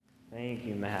Thank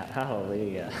you, Matt.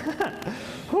 Hallelujah.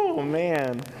 Oh,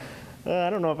 man. I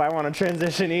don't know if I want to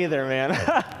transition either, man.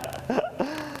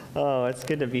 Oh, it's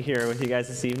good to be here with you guys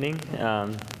this evening.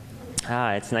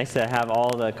 It's nice to have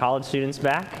all the college students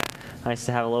back. Nice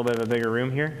to have a little bit of a bigger room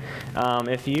here.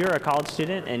 If you're a college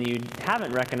student and you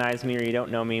haven't recognized me or you don't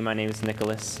know me, my name is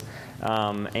Nicholas.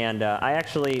 I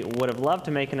actually would have loved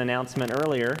to make an announcement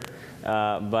earlier,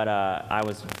 but I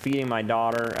was feeding my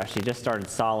daughter. She just started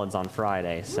solids on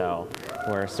Friday, so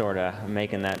we're sort of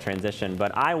making that transition.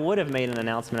 But I would have made an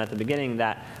announcement at the beginning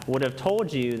that would have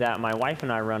told you that my wife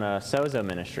and I run a Sozo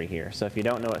ministry here. So if you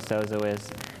don't know what Sozo is,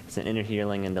 it's an inner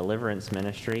healing and deliverance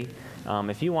ministry.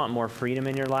 If you want more freedom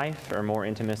in your life or more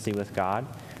intimacy with God,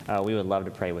 we would love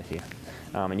to pray with you.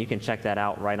 And you can check that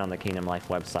out right on the Kingdom Life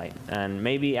website. And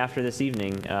maybe after this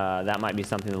evening, that might be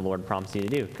something the Lord prompts you to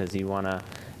do because you want to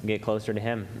get closer to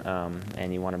Him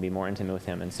and you want to be more intimate with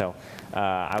Him. And so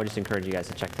I would just encourage you guys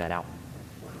to check that out.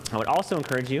 I would also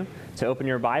encourage you to open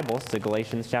your Bibles to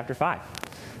Galatians chapter 5.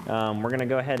 We're going to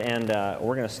go ahead and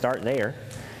we're going to start there.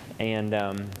 And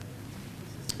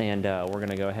we're going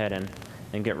to go ahead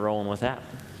and get rolling with that.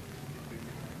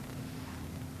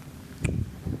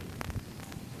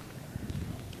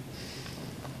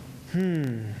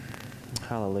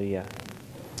 Hallelujah.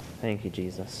 Thank you,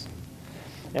 Jesus.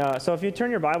 So if you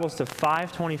turn your Bibles to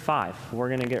 5:25, we're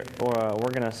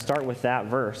going to start with that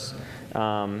verse,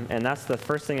 and that's the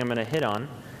first thing I'm going to hit on.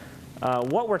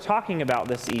 What we're talking about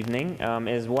this evening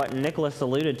is what Nicholas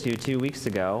alluded to 2 weeks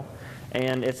ago,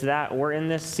 and it's that we're in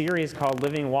this series called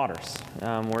Living Waters.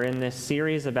 We're in this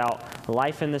series about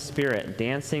life in the Spirit,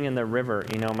 dancing in the river.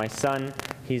 You know, my son,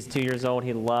 he's 2 years old.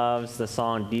 He loves the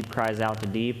song "Deep Cries Out to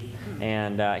Deep,"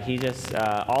 and he just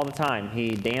all the time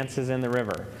he dances in the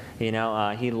river. You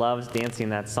know, he loves dancing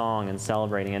that song and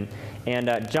celebrating.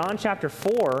 And John chapter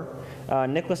 4,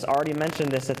 Nicholas already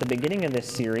mentioned this at the beginning of this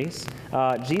series.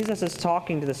 Jesus is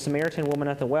talking to the Samaritan woman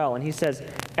at the well, and he says,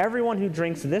 "Everyone who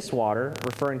drinks this water,"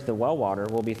 referring to the well water,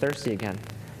 "will be thirsty again.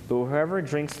 But whoever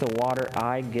drinks the water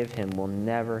I give him will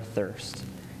never thirst.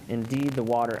 Indeed, the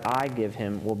water I give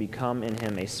him will become in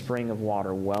him a spring of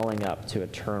water welling up to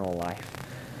eternal life."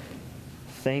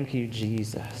 Thank you,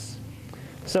 Jesus.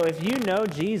 So if you know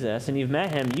Jesus and you've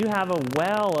met him, you have a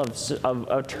well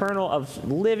of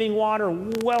living water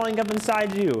welling up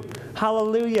inside you.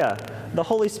 Hallelujah. The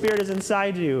Holy Spirit is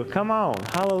inside you. Come on.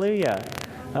 Hallelujah.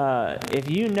 If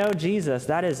you know Jesus,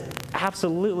 that is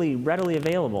absolutely readily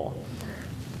available.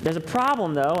 There's a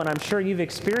problem, though, and I'm sure you've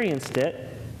experienced it.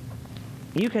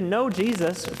 You can know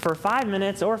Jesus for 5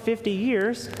 minutes or 50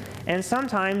 years, and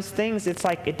sometimes it's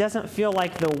like it doesn't feel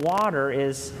like the water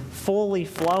is fully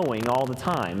flowing all the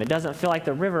time. It doesn't feel like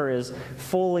the river is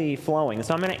fully flowing.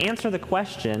 So I'm going to answer the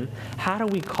question, how do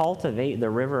we cultivate the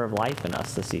river of life in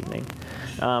us this evening?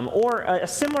 Or a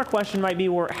similar question might be,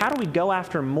 how do we go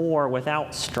after more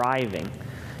without striving?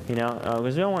 You know,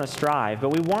 because we don't want to strive, but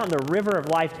we want the river of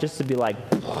life just to be like,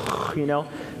 you know,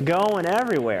 going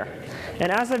everywhere. And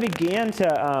as I began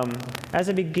to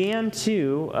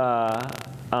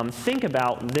think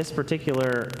about this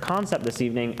particular concept this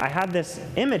evening, I had this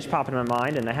image pop in my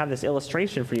mind, and I have this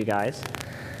illustration for you guys.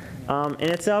 And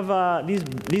it's of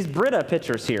these Brita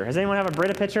pitchers here. Does anyone have a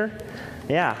Brita pitcher?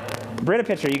 Yeah, Brita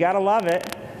pitcher. You got to love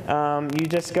it. You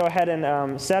just go ahead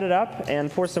and set it up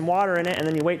and pour some water in it, and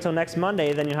then you wait till next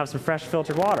Monday, then you have some fresh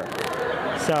filtered water.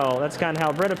 So that's kind of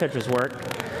how Brita pitchers work.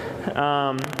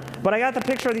 But I got the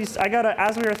picture of these.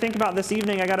 As we were thinking about this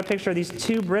evening, I got a picture of these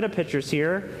two Brita pitchers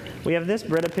here. We have this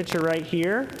Brita pitcher right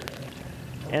here,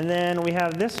 and then we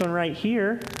have this one right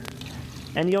here.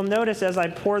 And you'll notice as I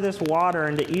pour this water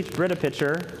into each Brita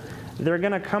pitcher, they're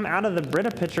going to come out of the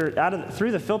Brita pitcher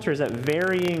through the filters at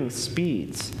varying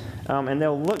speeds, and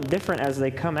they'll look different as they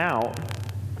come out.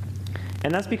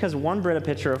 And that's because one Brita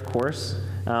pitcher, of course,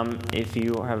 if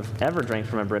you have ever drank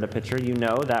from a Brita pitcher, you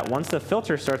know that once the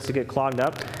filter starts to get clogged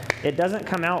up, it doesn't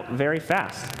come out very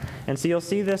fast. And so you'll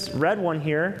see this red one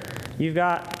here. You've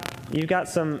got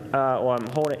some. I'm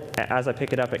holding. As I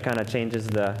pick it up, it kind of changes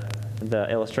the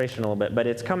illustration a little bit, but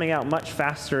it's coming out much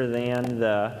faster than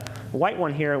the white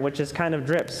one here, which is kind of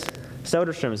drips.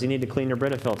 Soderstrom's. You need to clean your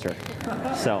Brita filter.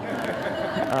 So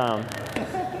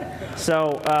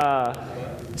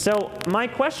my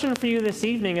question for you this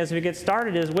evening as we get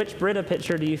started is, which Brita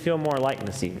pitcher do you feel more like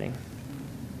this evening?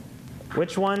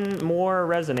 Which one more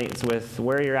resonates with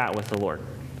where you're at with the Lord?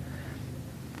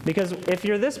 Because if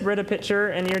you're this Brita pitcher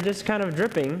and you're just kind of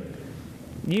dripping,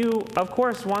 you, of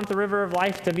course, want the river of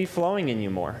life to be flowing in you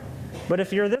more. But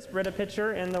if you're this Brita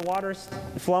pitcher and the water's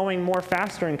flowing more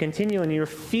faster and continuing, you're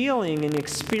feeling and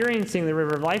experiencing the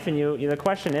river of life in you, the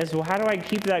question is, well, how do I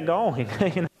keep that going?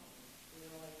 You know?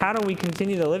 How do we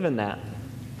continue to live in that?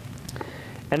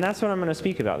 And that's what I'm going to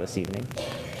speak about this evening.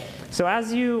 So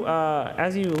as you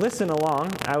listen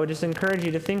along, I would just encourage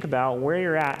you to think about where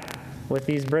you're at with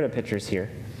these Brita pictures here.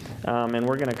 And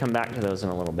we're going to come back to those in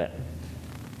a little bit.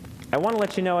 I want to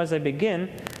let you know as I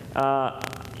begin,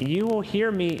 you will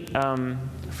hear me,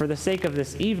 for the sake of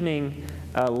this evening,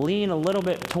 lean a little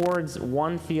bit towards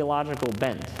one theological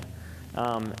bent.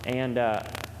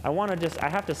 I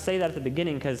have to say that at the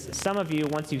beginning because some of you,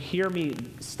 once you hear me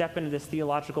step into this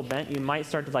theological bent, you might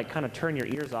start to kind of turn your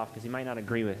ears off because you might not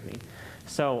agree with me.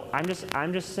 So I'm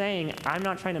just saying, I'm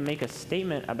not trying to make a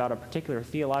statement about a particular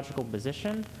theological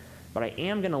position, but I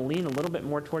am going to lean a little bit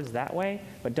more towards that way.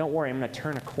 But don't worry, I'm going to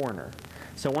turn a corner.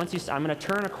 So I'm going to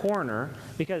turn a corner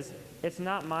because it's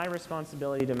not my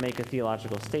responsibility to make a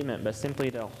theological statement, but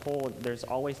simply to hold. There's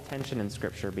always tension in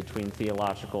Scripture between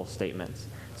theological statements.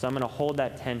 So I'm going to hold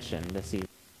that tension this evening.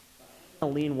 I'm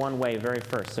going to lean one way very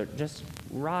first, so just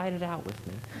ride it out with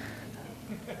me.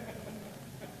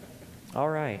 All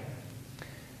right.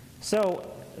 So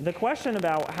the question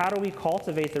about how do we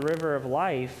cultivate the river of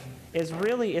life is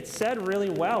really, it's said really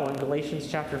well in Galatians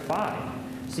chapter 5.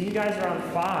 So you guys are on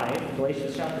 5,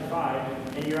 Galatians chapter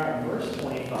 5, and you're at verse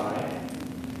 25.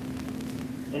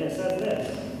 And it says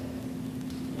this: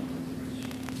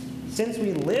 since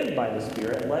we live by the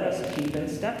Spirit, let us keep in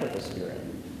step with the Spirit.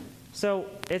 So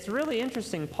it's really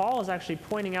interesting. Paul is actually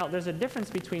pointing out there's a difference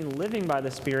between living by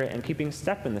the Spirit and keeping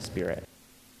step in the Spirit.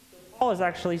 Paul is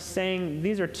actually saying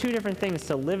these are two different things,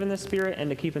 to live in the Spirit and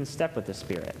to keep in step with the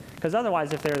Spirit. Because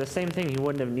otherwise, if they're the same thing, he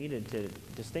wouldn't have needed to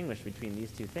distinguish between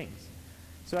these two things.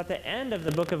 So at the end of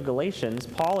the book of Galatians,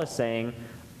 Paul is saying,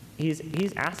 he's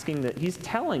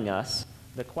telling us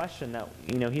the question that,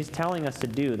 he's telling us to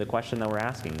do the question that we're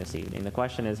asking this evening. The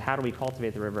question is, how do we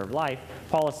cultivate the river of life?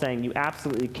 Paul is saying you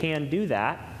absolutely can do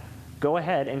that. Go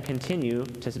ahead and continue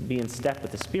to be in step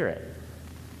with the Spirit.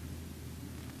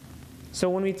 So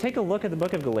when we take a look at the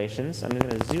book of Galatians, I'm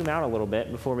going to zoom out a little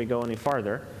bit before we go any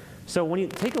farther. So when you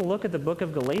take a look at the book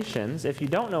of Galatians, if you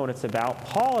don't know what it's about,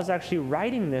 Paul is actually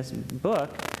writing this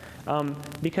book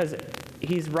because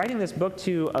he's writing this book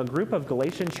to a group of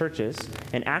Galatian churches.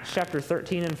 In Acts chapter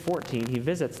 13 and 14, he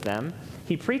visits them.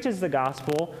 He preaches the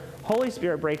gospel. Holy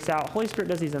Spirit breaks out. Holy Spirit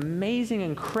does these amazing,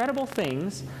 incredible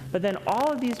things. But then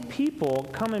all of these people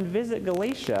come and visit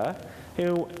Galatia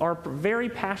who are very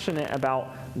passionate about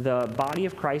the body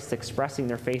of Christ expressing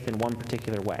their faith in one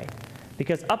particular way.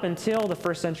 Because up until the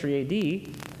 1st century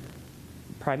AD,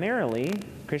 primarily,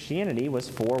 Christianity was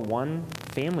for one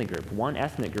family group, one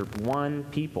ethnic group, one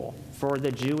people, for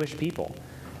the Jewish people.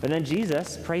 But then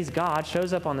Jesus, praise God,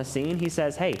 shows up on the scene. He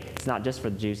says, hey, it's not just for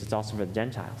the Jews, it's also for the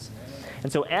Gentiles.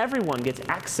 And so everyone gets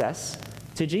access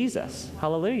to Jesus.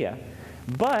 Hallelujah.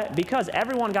 But because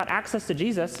everyone got access to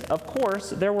Jesus, of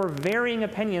course, there were varying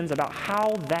opinions about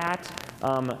how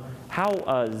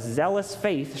zealous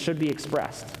faith should be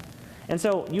expressed. And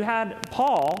so you had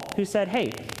Paul who said,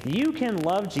 hey, you can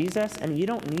love Jesus and you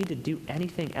don't need to do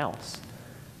anything else.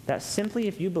 That simply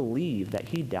if you believe that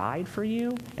he died for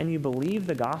you and you believe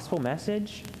the gospel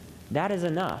message, that is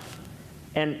enough.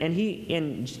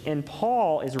 And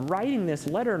Paul is writing this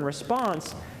letter in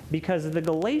response because the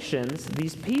Galatians,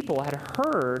 these people had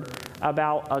heard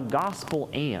about a gospel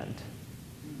and.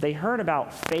 They heard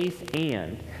about faith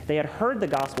and. They had heard the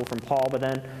gospel from Paul, but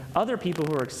then other people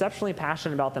who were exceptionally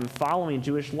passionate about them following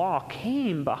Jewish law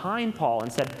came behind Paul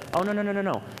and said, oh,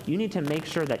 no. You need to make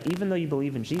sure that even though you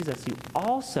believe in Jesus, you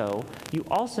also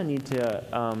need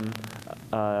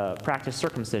to practice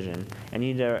circumcision, and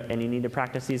you need to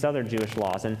practice these other Jewish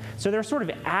laws. And so they're sort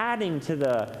of adding to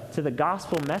the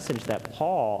gospel message that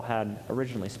Paul had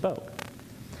originally spoke.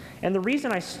 And the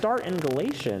reason I start in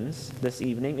Galatians this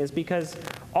evening is because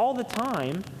all the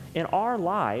time in our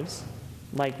lives,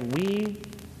 like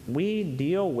we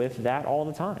deal with that all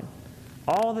the time.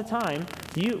 All the time,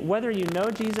 whether you know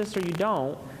Jesus or you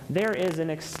don't, there is an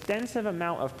extensive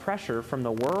amount of pressure from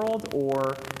the world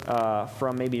or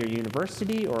from maybe your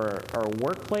university or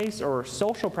workplace or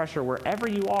social pressure, wherever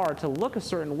you are, to look a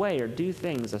certain way or do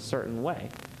things a certain way.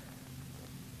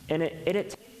 And it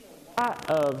takes a lot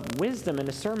of wisdom and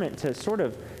discernment to sort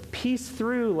of piece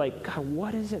through, like, God,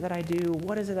 what is it that I do?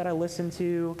 What is it that I listen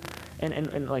to?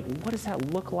 And like, what does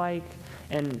that look like?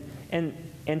 And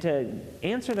to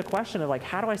answer the question of, like,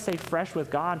 how do I stay fresh with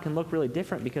God can look really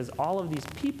different, because all of these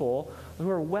people who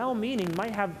are well-meaning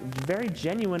might have very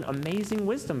genuine, amazing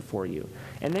wisdom for you.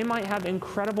 And they might have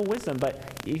incredible wisdom,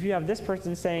 but if you have this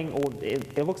person saying, oh,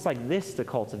 it looks like this to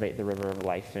cultivate the river of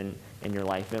life in your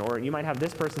life, or you might have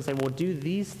this person say, well, do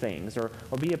these things, or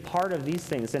be a part of these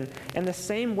things. And the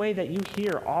same way that you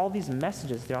hear all these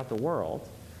messages throughout the world,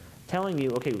 telling you,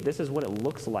 okay, this is what it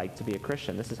looks like to be a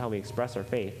Christian. This is how we express our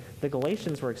faith. The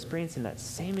Galatians were experiencing that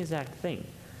same exact thing.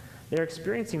 They're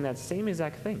experiencing that same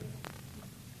exact thing.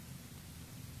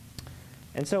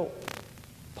 And so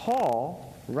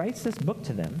Paul writes this book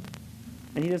to them,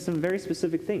 and he does some very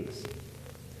specific things.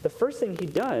 The first thing he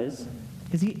does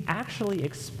is he actually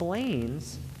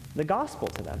explains the gospel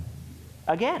to them.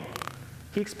 Again,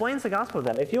 he explains the gospel to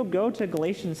them. If you'll go to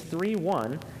Galatians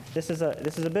 3:1, this is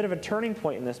a bit of a turning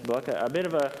point in this book, a bit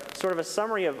of a sort of a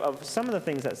summary of some of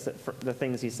the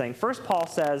things he's saying. First, Paul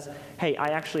says, hey, I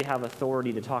actually have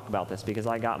authority to talk about this because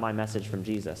I got my message from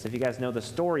Jesus. If you guys know the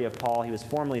story of Paul, he was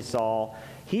formerly Saul.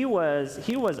 He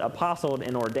was apostled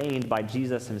and ordained by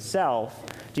Jesus himself.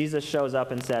 Jesus shows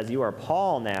up and says, you are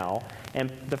Paul now. And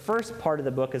the first part of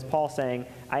the book is Paul saying,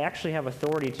 I actually have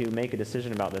authority to make a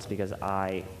decision about this because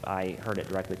I heard it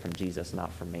directly from Jesus,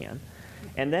 not from man.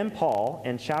 And then Paul,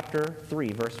 in chapter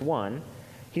 3, verse 1,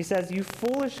 he says, you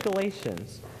foolish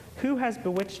Galatians, who has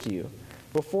bewitched you?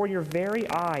 Before your very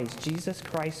eyes, Jesus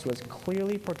Christ was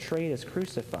clearly portrayed as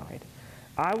crucified.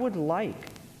 I would like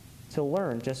to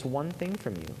learn just one thing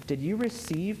from you. Did you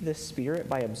receive the Spirit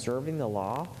by observing the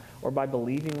law or by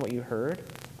believing what you heard?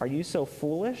 Are you so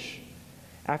foolish?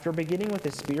 After beginning with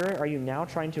the Spirit, are you now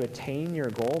trying to attain your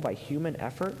goal by human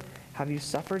effort? Have you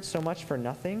suffered so much for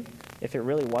nothing? If it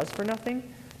really was for nothing,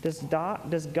 does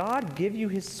God give you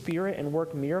his Spirit and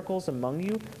work miracles among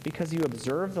you because you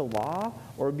observe the law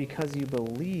or because you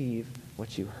believe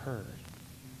what you heard?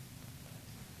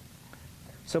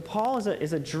 So Paul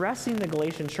is addressing the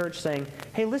Galatian church saying,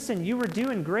 hey, listen, you were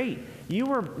doing great. You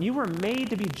were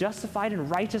made to be justified and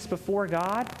righteous before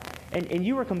God, and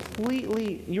you were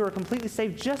completely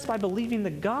saved just by believing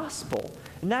the gospel.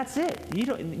 And that's it. You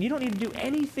don't need to do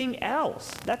anything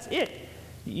else. That's it.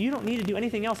 You don't need to do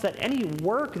anything else. That any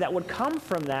work that would come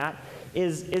from that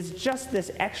is just this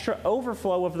extra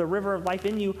overflow of the river of life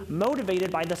in you,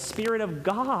 motivated by the Spirit of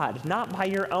God, not by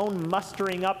your own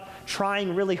mustering up,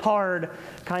 trying really hard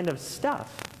kind of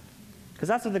stuff. Because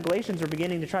that's what the Galatians are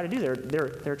beginning to try to do.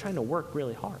 They're trying to work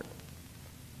really hard.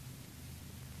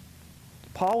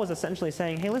 Paul was essentially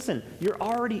saying, hey, listen, you're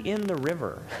already in the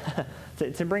river.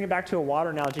 to bring it back to a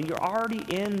water analogy, you're already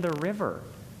in the river.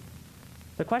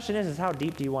 The question is how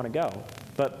deep do you want to go?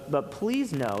 But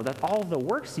please know that all of the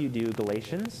works you do,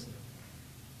 Galatians,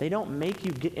 they don't make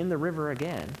you get in the river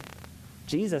again.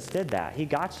 Jesus did that. He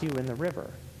got you in the river.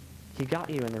 He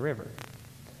got you in the river.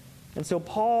 And so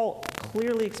Paul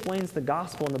clearly explains the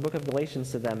gospel in the book of Galatians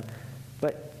to them.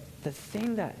 But the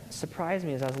thing that surprised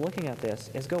me as I was looking at this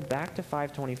is go back to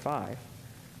 5:25.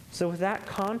 So with that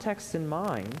context in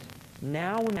mind,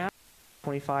 now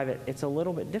 25, it's a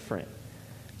little bit different.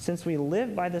 Since we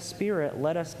live by the Spirit,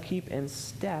 let us keep in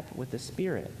step with the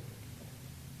Spirit.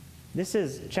 This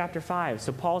is chapter 5.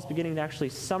 So Paul's beginning to actually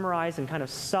summarize and kind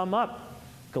of sum up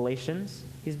Galatians.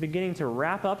 He's beginning to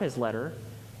wrap up his letter.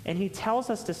 And he tells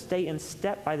us to stay in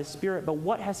step by the Spirit. But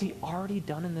what has he already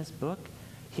done in this book?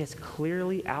 He has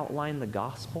clearly outlined the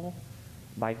gospel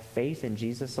by faith in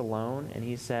Jesus alone. And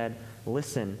he said,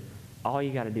 listen, all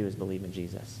you got to do is believe in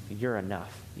Jesus. You're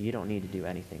enough. You don't need to do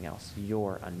anything else.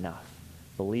 You're enough.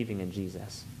 Believing in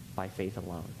Jesus by faith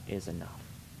alone is enough.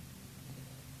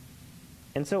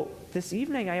 And so this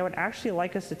evening, I would actually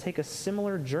like us to take a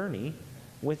similar journey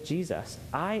with Jesus.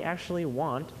 I actually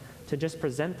want to just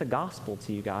present the gospel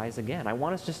to you guys again. I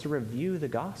want us just to review the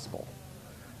gospel.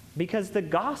 Because the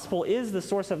gospel is the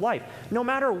source of life. No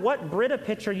matter what Brita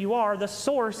pitcher you are, the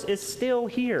source is still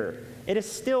here. It is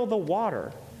still the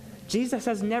water. Jesus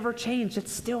has never changed.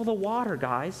 It's still the water,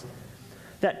 guys.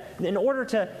 That in order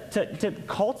to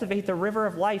cultivate the river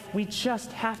of life, we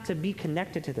just have to be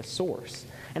connected to the source.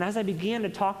 And as I began to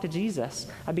talk to Jesus,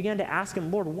 I began to ask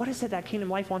him, Lord, what is it that Kingdom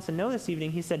Life wants to know this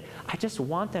evening? He said, I just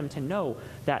want them to know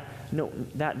that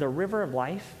the river of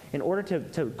life, in order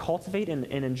to cultivate and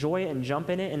enjoy it and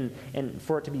jump in it and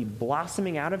for it to be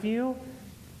blossoming out of you,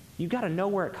 you've got to know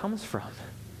where it comes from.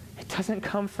 It doesn't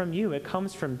come from you. It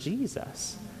comes from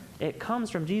Jesus. It comes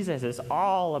from Jesus. It's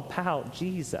all about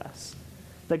Jesus.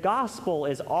 The gospel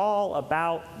is all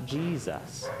about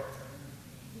Jesus.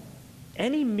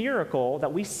 Any miracle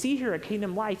that we see here at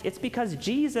Kingdom Life, it's because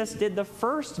Jesus did the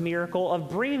first miracle of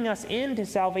bringing us into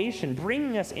salvation,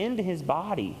 bringing us into his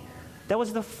body. That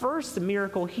was the first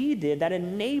miracle he did that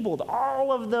enabled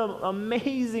all of the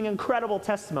amazing, incredible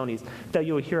testimonies that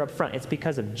you'll hear up front. It's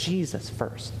because of Jesus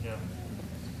first. Yeah.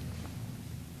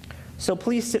 So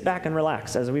please sit back and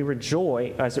relax as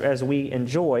we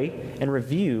enjoy and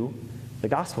review the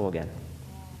gospel again.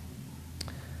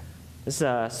 This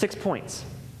is 6 points.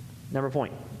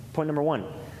 Point number 1.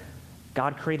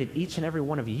 God created each and every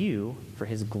one of you for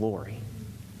his glory.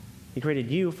 He created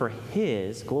you for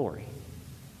his glory.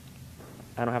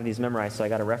 I don't have these memorized, so I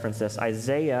got to reference this.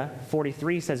 Isaiah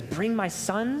 43 says, "Bring my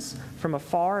sons from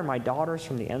afar and my daughters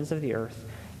from the ends of the earth,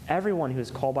 everyone who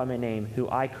is called by my name, who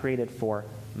I created for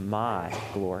my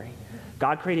glory."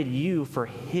 God created you for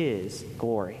his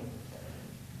glory.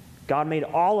 God made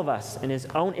all of us in his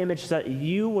own image so that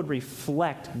you would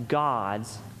reflect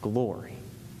God's glory.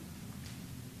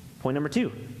 Point number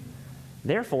 2.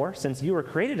 Therefore, since you were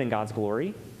created in God's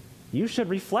glory, you should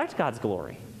reflect God's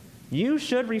glory. You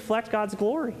should reflect God's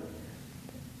glory.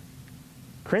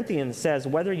 Corinthians says,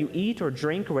 "Whether you eat or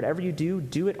drink or whatever you do,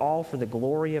 do it all for the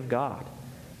glory of God."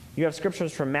 You have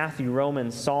scriptures from Matthew,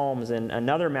 Romans, Psalms, and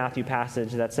another Matthew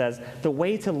passage that says, the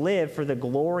way to live for the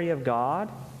glory of God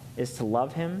is to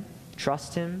love him,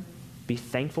 trust him, be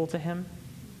thankful to him,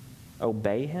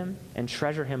 obey him, and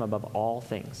treasure him above all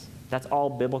things. That's all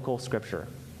biblical scripture.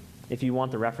 If you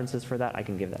want the references for that, I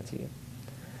can give that to you.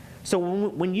 So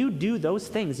when you do those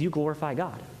things, you glorify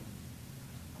God.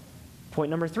 Point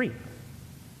number 3.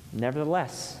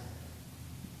 Nevertheless,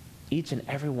 each and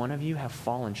every one of you have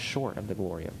fallen short of the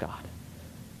glory of God.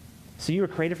 So you were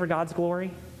created for God's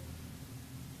glory.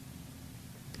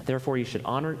 Therefore, you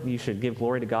should give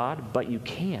glory to God, but you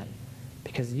can't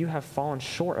because you have fallen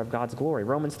short of God's glory.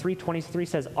 Romans 3:23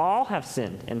 says, all have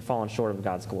sinned and fallen short of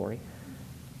God's glory.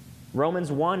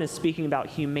 Romans 1 is speaking about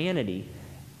humanity,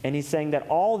 and he's saying that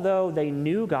although they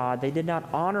knew God, they did not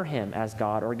honor him as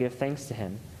God or give thanks to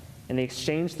him, and they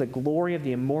exchanged the glory of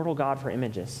the immortal God for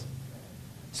images.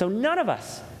 So none of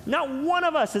us, not one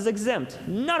of us is exempt.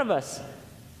 None of us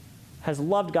has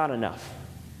loved God enough.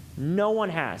 No one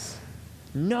has.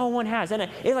 No one has. And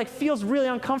it like feels really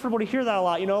uncomfortable to hear that a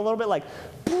lot, a little bit like,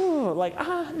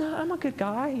 no, I'm a good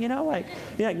guy, like,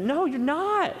 you're like, no, you're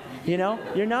not, you're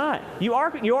not. You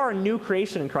are a new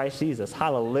creation in Christ Jesus.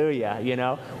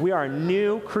 Hallelujah, we are a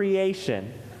new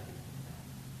creation.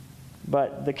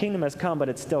 But the kingdom has come, but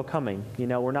it's still coming.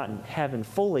 We're not in heaven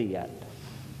fully yet,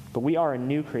 but we are a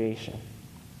new creation.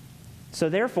 So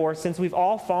therefore, since we've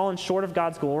all fallen short of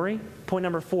God's glory, point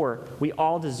number 4, we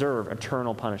all deserve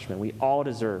eternal punishment. We all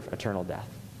deserve eternal death.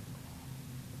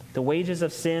 The wages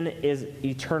of sin is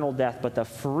eternal death, but the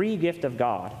free gift of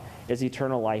God is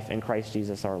eternal life in Christ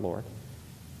Jesus our Lord.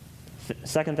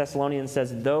 2 Thessalonians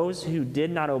says, those who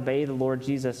did not obey the Lord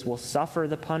Jesus will suffer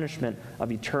the punishment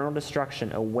of eternal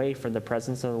destruction away from the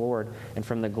presence of the Lord and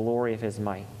from the glory of his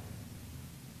might.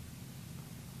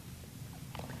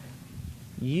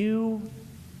 You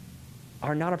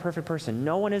are not a perfect person.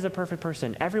 No one is a perfect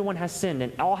person. Everyone has sinned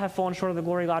and all have fallen short of the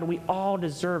glory of God. We all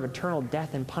deserve eternal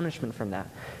death and punishment from that.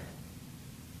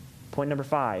 Point number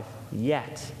 5,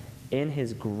 yet in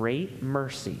his great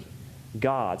mercy,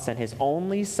 God sent his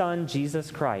only Son,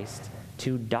 Jesus Christ,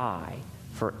 to die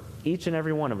for each and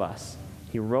every one of us.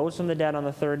 He rose from the dead on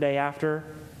the third day after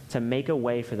to make a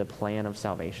way for the plan of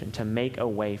salvation, to make a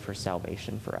way for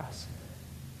salvation for us.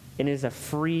 It is a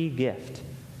free gift.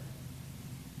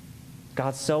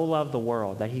 God so loved the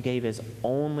world that he gave his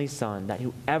only Son, that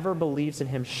whoever believes in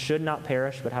him should not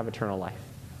perish but have eternal life.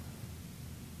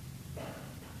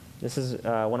 This is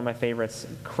one of my favorites.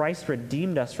 Christ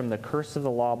redeemed us from the curse of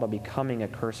the law by becoming a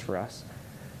curse for us.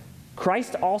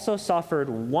 Christ also suffered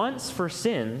once for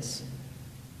sins,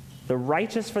 the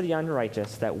righteous for the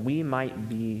unrighteous, that we might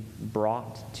be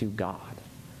brought to God.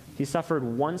 He suffered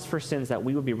once for sins that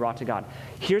we would be brought to God.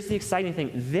 Here's the exciting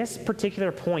thing. This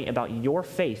particular point about your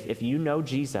faith, if you know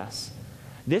Jesus,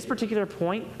 this particular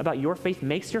point about your faith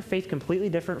makes your faith completely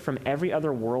different from every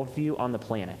other worldview on the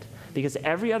planet. Because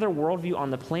every other worldview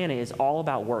on the planet is all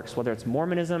about works, whether it's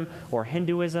Mormonism or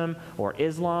Hinduism or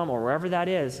Islam or wherever that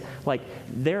is. Like,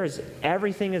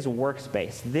 everything is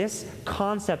works-based. This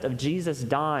concept of Jesus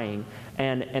dying,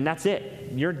 and that's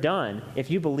it. You're done.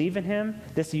 If you believe in him,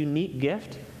 this unique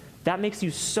gift, that makes you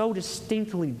so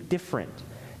distinctly different.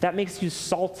 That makes you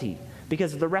salty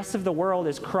because the rest of the world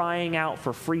is crying out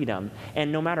for freedom,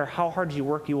 and no matter how hard you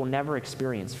work, you will never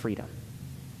experience freedom.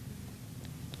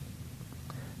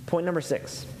 Point number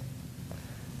 6.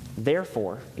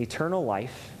 Therefore, eternal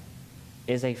life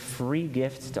is a free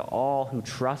gift to all who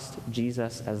trust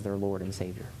Jesus as their Lord and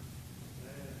Savior.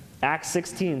 Acts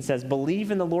 16 says,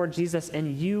 believe in the Lord Jesus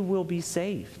and you will be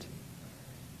saved.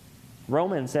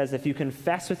 Romans says, if you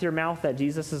confess with your mouth that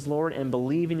Jesus is Lord and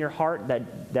believe in your heart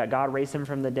that God raised him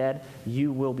from the dead,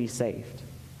 you will be saved.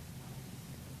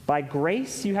 By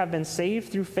grace you have been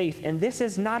saved through faith, and this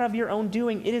is not of your own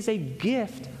doing. It is a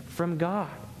gift from God,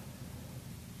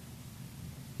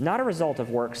 not a result of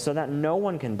works, so that no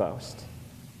one can boast.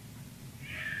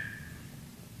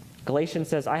 Galatians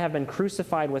says, I have been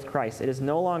crucified with Christ. It is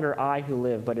no longer I who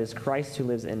live, but it is Christ who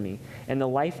lives in me. And the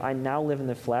life I now live in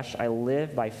the flesh, I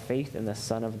live by faith in the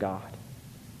Son of God.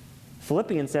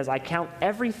 Philippians says, I count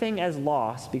everything as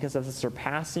loss because of the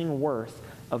surpassing worth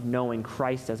of knowing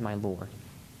Christ as my Lord.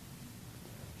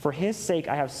 For his sake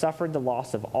I have suffered the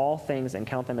loss of all things and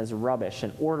count them as rubbish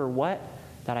in order what?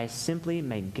 That I simply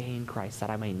may gain Christ,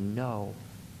 that I may know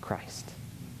Christ.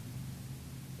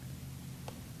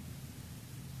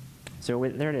 So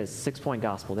there it is, 6-point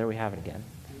gospel. There we have it again.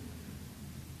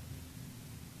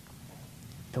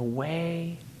 The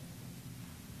way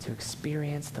to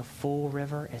experience the full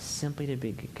river is simply to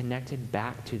be connected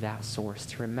back to that source,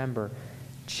 to remember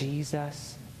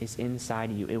Jesus is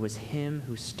inside you. It was him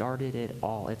who started it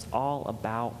all. It's all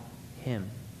about him.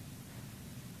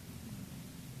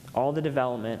 All the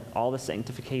development, all the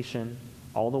sanctification,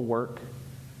 all the work,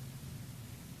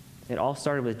 it all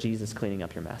started with Jesus cleaning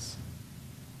up your mess.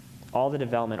 All the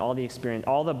development, all the experience,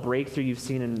 all the breakthrough you've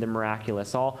seen in the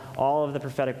miraculous, all of the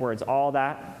prophetic words, all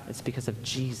that, it's because of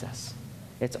Jesus.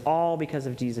 It's all because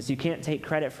of Jesus. You can't take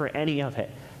credit for any of it.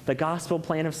 The gospel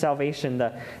plan of salvation,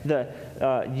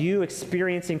 you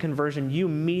experiencing conversion, you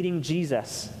meeting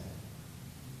Jesus,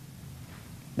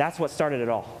 that's what started it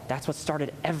all. That's what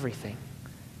started everything.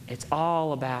 It's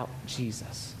all about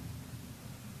Jesus.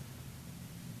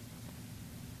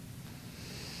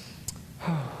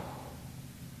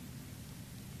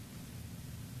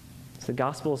 So the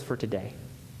gospel is for today.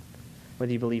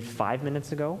 Whether you believed 5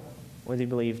 minutes ago, whether you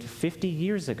believed 50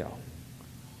 years ago,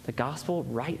 the gospel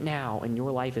right now in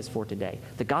your life is for today.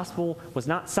 The gospel was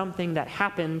not something that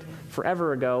happened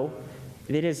forever ago.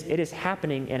 It is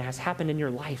happening and has happened in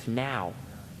your life now.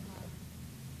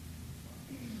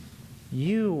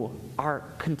 You are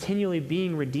continually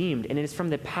being redeemed, and it is from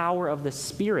the power of the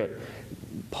Spirit.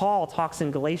 Paul talks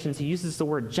in Galatians, he uses the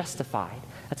word justified.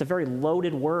 That's a very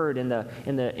loaded word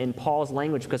in Paul's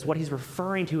language, because what he's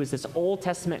referring to is this Old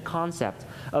Testament concept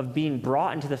of being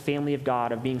brought into the family of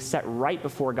God, of being set right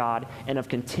before God, and of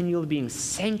continually being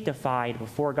sanctified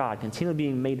before God, continually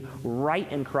being made right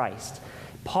in Christ.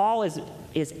 Paul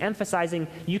is emphasizing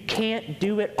you can't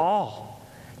do it all.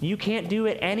 You can't do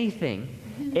it anything.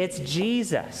 It's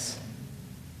Jesus.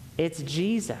 It's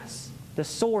Jesus. The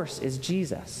source is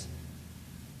Jesus.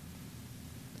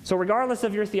 So regardless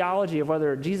of your theology of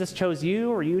whether Jesus chose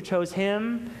you or you chose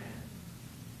him,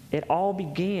 it all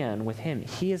began with him.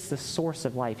 He is the source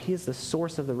of life. He is the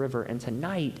source of the river. And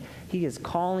tonight, he is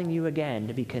calling you again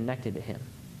to be connected to him,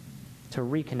 to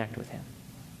reconnect with him.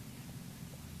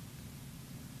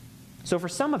 So for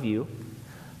some of you,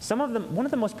 one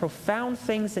of the most profound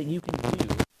things that you can do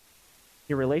in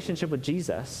your relationship with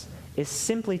Jesus is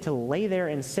simply to lay there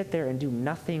and sit there and do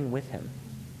nothing with him.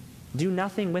 Do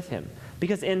nothing with him.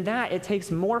 Because in that, it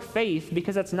takes more faith,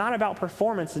 because it's not about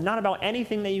performance. It's not about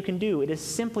anything that you can do. It is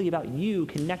simply about you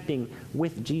connecting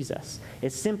with Jesus.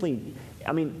 It's simply,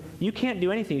 you can't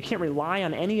do anything. You can't rely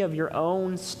on any of your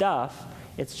own stuff.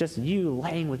 It's just you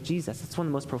laying with Jesus. It's one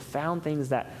of the most profound things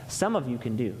that some of you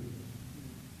can do.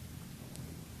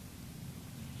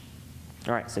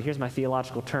 All right, so here's my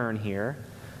theological turn here.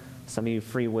 Some of you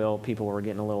free will people were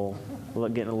getting a little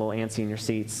antsy in your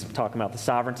seats, talking about the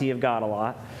sovereignty of God a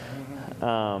lot.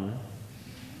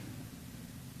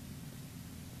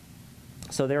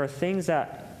 So there are things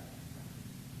that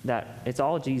it's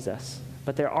all Jesus,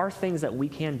 but there are things that we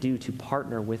can do to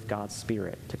partner with God's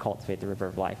Spirit to cultivate the river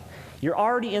of life. You're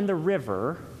already in the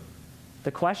river.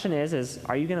 The question is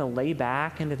are you going to lay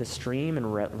back into the stream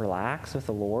and relax with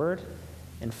the Lord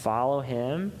and follow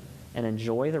him and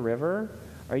enjoy the river?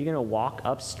 Are you going to walk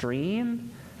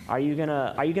upstream? Are you going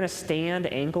to stand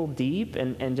ankle deep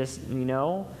and just,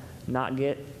 not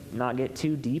get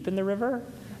too deep in the river?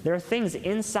 There are things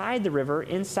inside the river,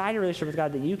 inside your relationship with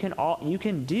God, that you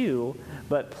can do,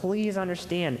 but please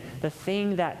understand, the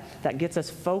thing that gets us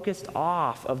focused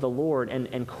off of the Lord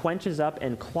and quenches up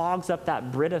and clogs up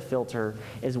that Brita filter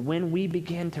is when we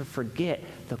begin to forget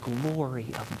the glory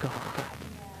of God,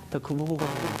 the glory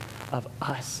of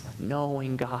us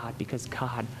knowing God, because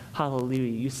God, hallelujah,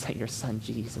 you sent your son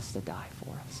Jesus to die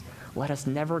for us. Let us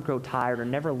never grow tired or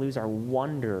never lose our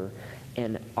wonder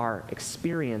in our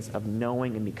experience of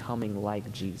knowing and becoming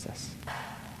like Jesus.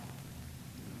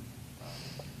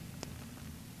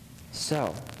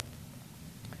 So,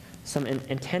 some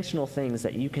intentional things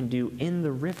that you can do in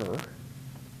the river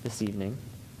this evening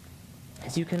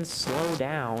is you can slow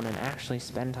down and actually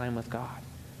spend time with God.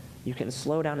 You can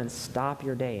slow down and stop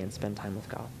your day and spend time with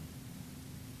God.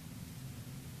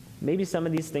 Maybe some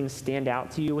of these things stand out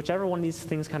to you. Whichever one of these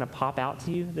things kind of pop out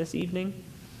to you this evening,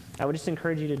 I would just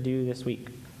encourage you to do this week.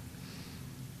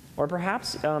 Or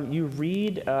perhaps you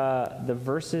read the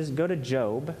verses, go to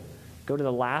Job, go to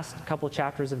the last couple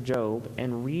chapters of Job,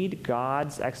 and read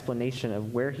God's explanation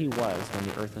of where he was when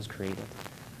the earth was created.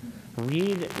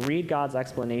 Read God's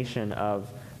explanation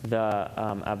of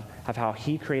how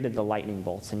he created the lightning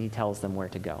bolts, and he tells them where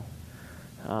to go.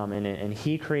 And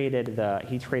he created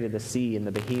the sea and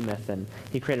the behemoth, and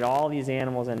he created all these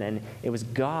animals, and it was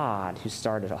God who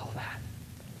started all that.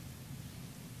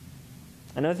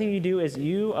 Another thing you do is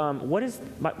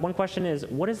one question is,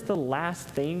 what is the last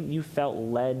thing you felt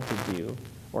led to do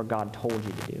or God told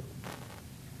you to do?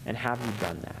 And have you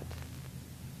done that?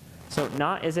 So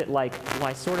not is it like, well,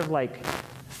 I sort of like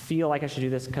feel like I should do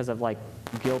this because of like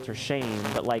guilt or shame,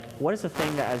 but like what is the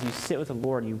thing that as you sit with the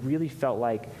Lord, you really felt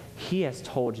like he has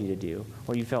told you to do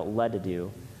or you felt led to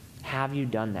do? Have you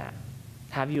done that?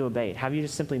 Have you obeyed? Have you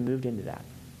just simply moved into that?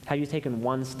 Have you taken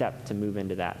one step to move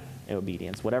into that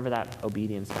obedience, whatever that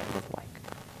obedience might look like?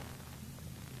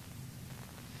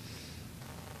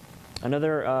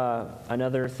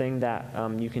 Another thing that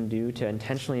you can do to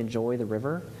intentionally enjoy the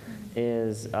river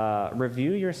is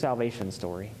review your salvation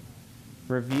story.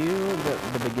 Review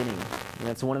the beginning. And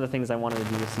that's one of the things I wanted to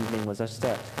do this evening, was just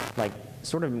to like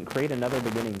sort of create another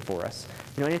beginning for us.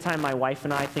 You know, anytime my wife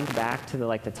and I think back to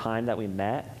the time that we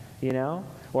met, you know,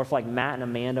 or if like Matt and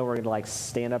Amanda were to like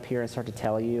stand up here and start to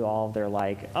tell you all of their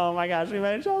like, oh my gosh, we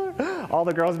met each other. All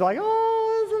the girls would be like,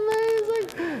 oh,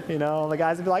 that's amazing. You know, the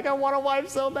guys would be like, I want a wife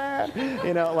so bad.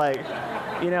 You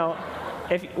know,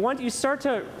 once you start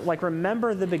to like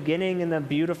remember the beginning and the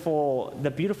beautiful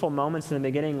moments in the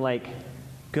beginning, like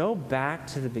go back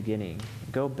to the beginning.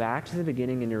 Go back to the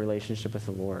beginning in your relationship with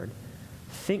the Lord.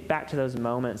 Think back to those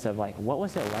moments of like, what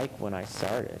was it like when I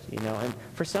started, you know? And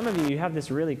for some of you have this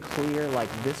really clear, like,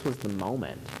 this was the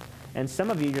moment. And some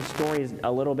of you, your story is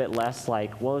a little bit less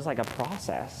like, well, it was like a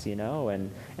process, you know?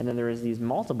 And then there is these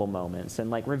multiple moments.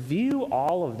 And like, review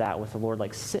all of that with the Lord.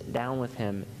 Like, sit down with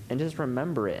him and just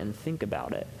remember it and think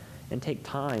about it and take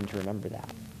time to remember that.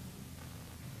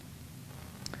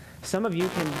 Some of you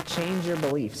can change your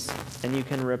beliefs and you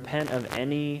can repent of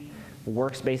any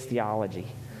works-based theology.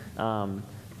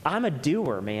 I'm a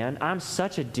doer, man. I'm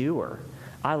such a doer.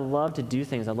 I love to do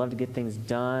things. I love to get things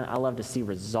done. I love to see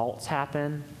results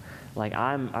happen. Like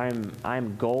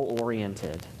I'm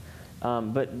goal-oriented.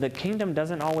 But the kingdom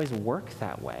doesn't always work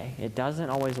that way. It doesn't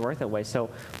always work that way.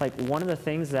 So like one of the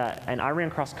things and I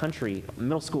ran cross country,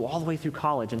 middle school, all the way through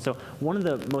college. And so one of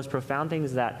the most profound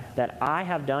things that I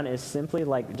have done is simply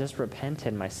like just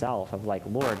repented myself of like,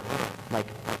 Lord, like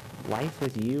life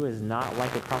with you is not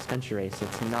like a cross country race.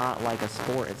 It's not like a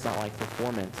sport. It's not like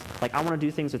performance. Like I want to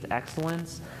do things with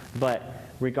excellence, but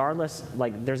regardless,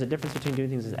 like there's a difference between doing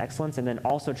things with excellence and then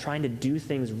also trying to do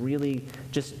things really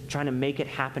just trying to make it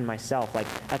happen myself. Like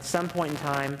at some point in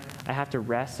time, I have to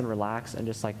rest and relax and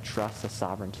just like trust the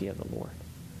sovereignty of the Lord.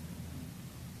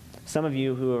 Some of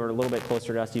you who are a little bit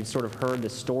closer to us, you've sort of heard the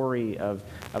story of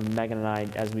Megan and I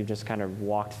as we've just kind of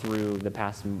walked through the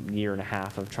past year and a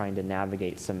half of trying to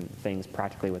navigate some things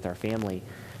practically with our family.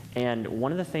 And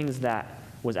one of the things that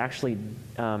was actually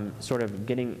sort of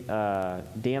getting,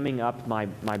 damming up my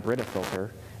Brita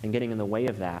filter and getting in the way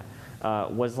of that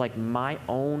was like my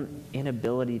own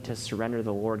inability to surrender to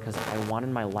the Lord because I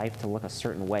wanted my life to look a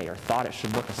certain way or thought it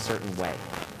should look a certain way.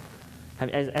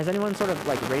 Has anyone sort of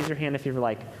like raised your hand if you were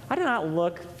like, I did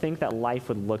not think that life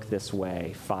would look this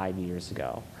way 5 years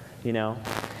ago, you know?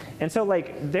 And so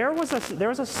like there was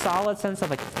a solid sense of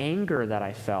like anger that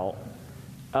I felt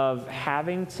of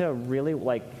having to really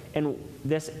like, and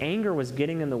this anger was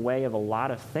getting in the way of a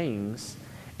lot of things,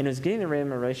 and it was getting in the way of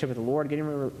my relationship with the Lord,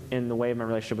 getting in the way of my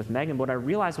relationship with Megan. But what I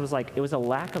realized was like it was a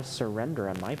lack of surrender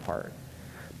on my part.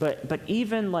 But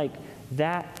even like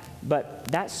that, but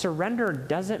that surrender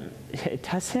doesn't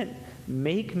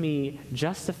make me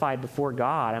justified before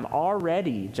God. I'm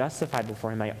already justified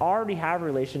before him. I already have a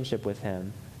relationship with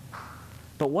him.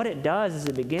 But what it does is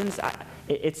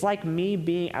it's like me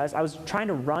being, I was trying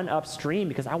to run upstream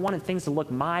because I wanted things to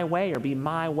look my way or be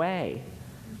my way.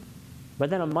 But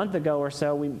then a month ago or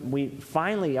so, we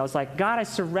finally, I was like, God, I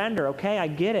surrender, okay? I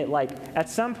get it. Like,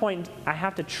 at some point, I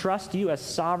have to trust you as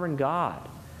sovereign God.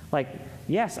 Like,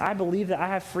 yes, I believe that I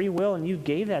have free will and you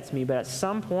gave that to me, but at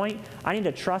some point, I need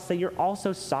to trust that you're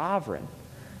also sovereign.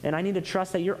 And I need to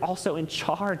trust that you're also in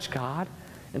charge, God.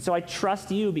 And so I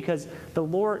trust you because the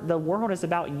world is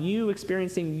about you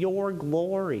experiencing your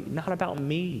glory, not about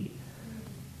me.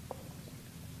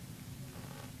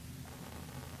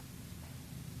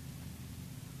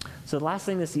 So the last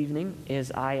thing this evening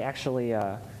is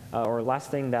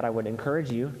last thing that I would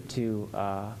encourage you to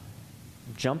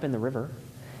jump in the river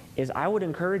is I would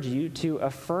encourage you to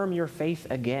affirm your faith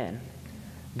again.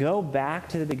 Go back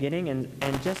to the beginning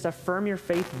and just affirm your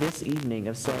faith this evening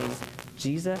of saying,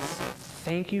 Jesus,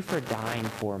 thank you for dying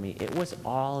for me. It was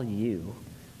all you.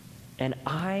 And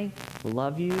I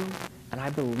love you, and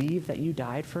I believe that you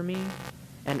died for me.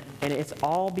 And it's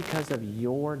all because of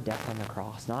your death on the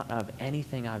cross, not of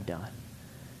anything I've done.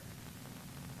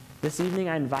 This evening,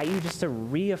 I invite you just to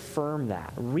reaffirm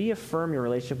that. Reaffirm your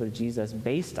relationship with Jesus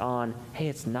based on, hey,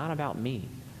 it's not about me.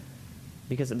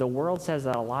 Because the world says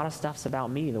that a lot of stuff's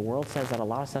about me. The world says that a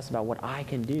lot of stuff's about what I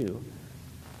can do.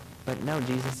 But no,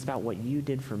 Jesus, it's about what you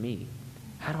did for me.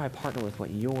 How do I partner with what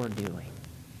you're doing?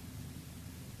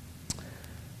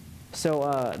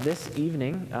 So this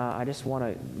evening, I just want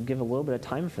to give a little bit of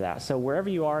time for that. So wherever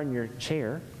you are in your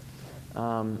chair,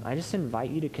 I just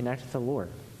invite you to connect with the Lord.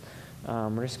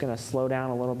 We're just going to slow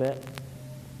down a little bit,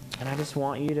 and I just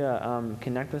want you to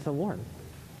connect with the Lord.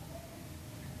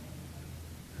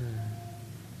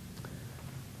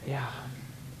 Yeah.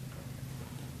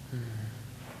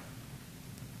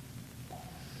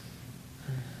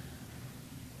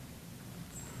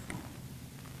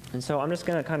 And so I'm just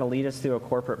going to kind of lead us through a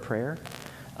corporate prayer.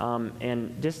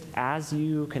 And just as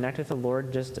you connect with the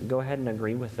Lord, just go ahead and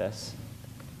agree with this.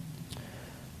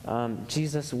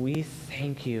 Jesus, we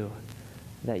thank you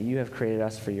that you have created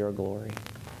us for your glory.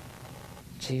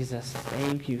 Jesus,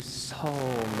 thank you so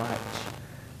much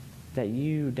that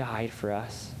you died for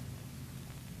us.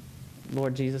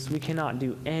 Lord Jesus, we cannot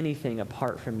do anything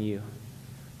apart from you.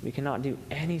 We cannot do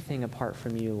anything apart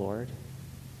from you, Lord.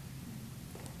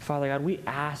 Father God, we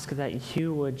ask that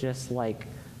you would just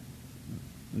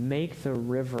make the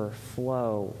river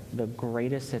flow the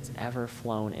greatest it's ever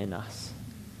flown in us.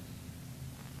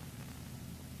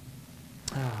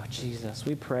 Oh, Jesus,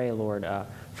 we pray, Lord,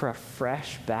 for a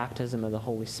fresh baptism of the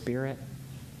Holy Spirit.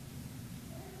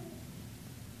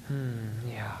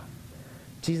 Yeah.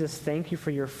 Jesus, thank you for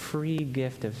your free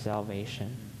gift of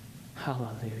salvation.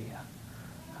 Hallelujah.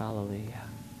 Hallelujah.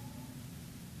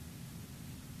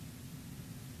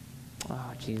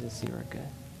 Oh, Jesus, you are good.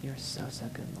 You're so, so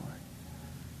good, Lord.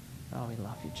 Oh, we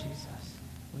love you, Jesus.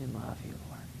 We love you,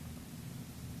 Lord.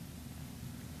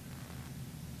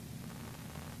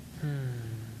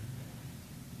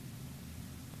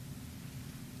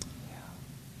 Yeah.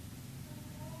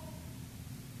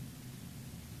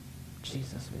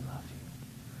 Jesus, we love you.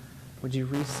 Would you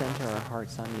recenter our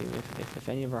hearts on you? If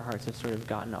any of our hearts have sort of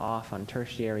gotten off on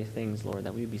tertiary things, Lord,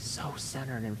 that we would be so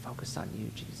centered and focused on you,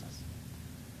 Jesus.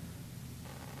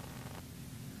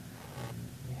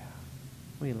 Yeah.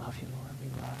 We love you, Lord. We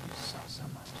love you so, so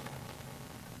much.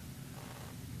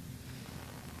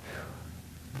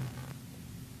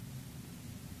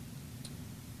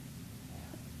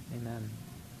 Amen.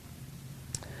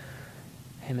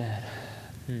 Amen.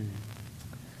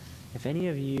 If any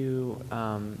of you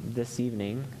this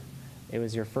evening, it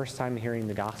was your first time hearing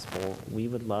the gospel, we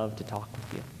would love to talk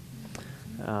with you.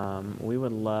 We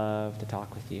would love to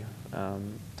talk with you.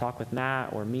 Talk with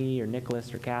Matt or me or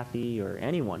Nicholas or Kathy or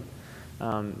anyone.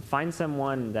 Find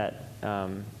someone that,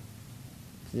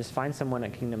 just find someone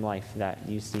at Kingdom Life that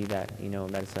you see that,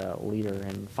 that's a leader,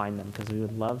 and find them, because we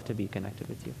would love to be connected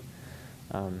with you.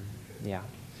 Yeah.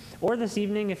 Or this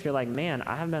evening, if you're like, man,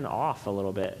 I have been off a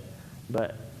little bit,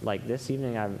 but this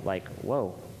evening I'm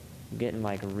whoa, getting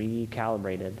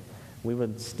recalibrated. We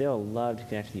would still love to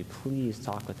connect with you. Please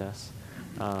talk with us,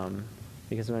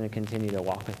 because we want to continue to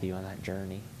walk with you on that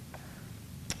journey.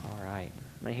 All right.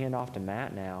 I'm going to hand off to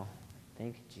Matt now.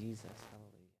 Thank you, Jesus.